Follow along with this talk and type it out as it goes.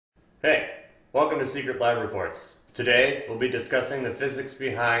Hey, welcome to Secret Lab Reports. Today, we'll be discussing the physics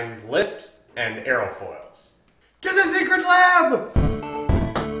behind lift and aerofoils. To the secret lab!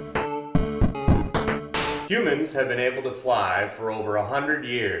 Humans have been able to fly for over 100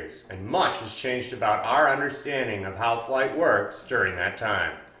 years, and much has changed about our understanding of how flight works during that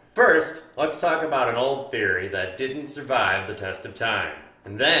time. First, let's talk about an old theory that didn't survive the test of time,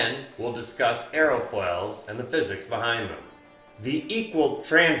 and then we'll discuss aerofoils and the physics behind them. The equal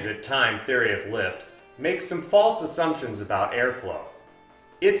transit time theory of lift makes some false assumptions about airflow.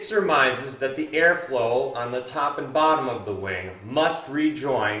 It surmises that the airflow on the top and bottom of the wing must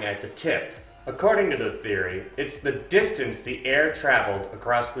rejoin at the tip. According to the theory, it's the distance the air traveled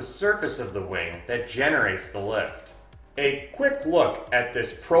across the surface of the wing that generates the lift. A quick look at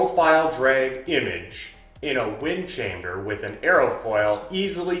this profile drag image in a wind chamber with an aerofoil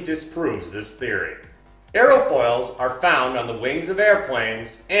easily disproves this theory. Aerofoils are found on the wings of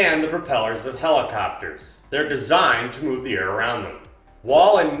airplanes and the propellers of helicopters. They're designed to move the air around them.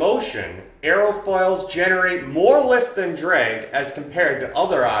 While in motion, aerofoils generate more lift than drag as compared to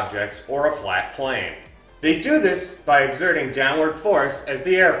other objects or a flat plane. They do this by exerting downward force as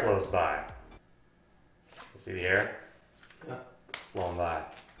the air flows by. See the air? It's flowing by.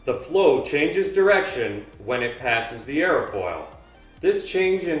 The flow changes direction when it passes the aerofoil. This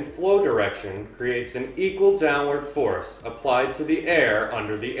change in flow direction creates an equal downward force applied to the air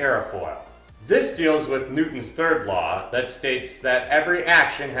under the aerofoil. This deals with Newton's third law that states that every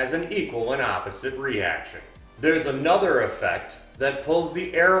action has an equal and opposite reaction. There's another effect that pulls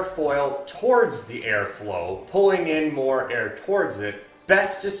the aerofoil towards the airflow, pulling in more air towards it,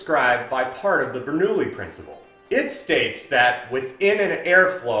 best described by part of the Bernoulli principle. It states that within an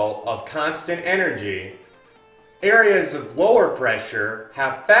airflow of constant energy, areas of lower pressure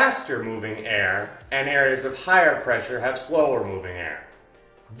have faster moving air, and areas of higher pressure have slower moving air.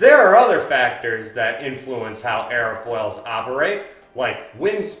 There are other factors that influence how aerofoils operate, like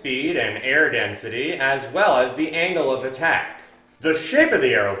wind speed and air density, as well as the angle of attack. The shape of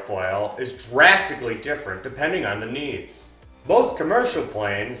the aerofoil is drastically different depending on the needs. Most commercial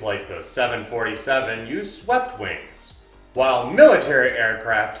planes, like the 747, use swept wings, while military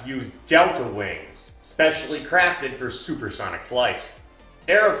aircraft use delta wings, specially crafted for supersonic flight.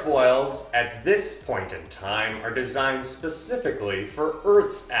 Aerofoils at this point in time are designed specifically for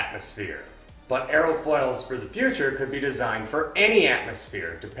Earth's atmosphere, but aerofoils for the future could be designed for any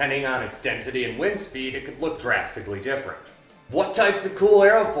atmosphere. Depending on its density and wind speed, it could look drastically different. What types of cool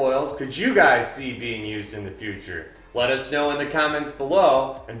aerofoils could you guys see being used in the future? Let us know in the comments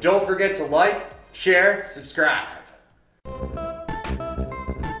below, and don't forget to like, share, subscribe.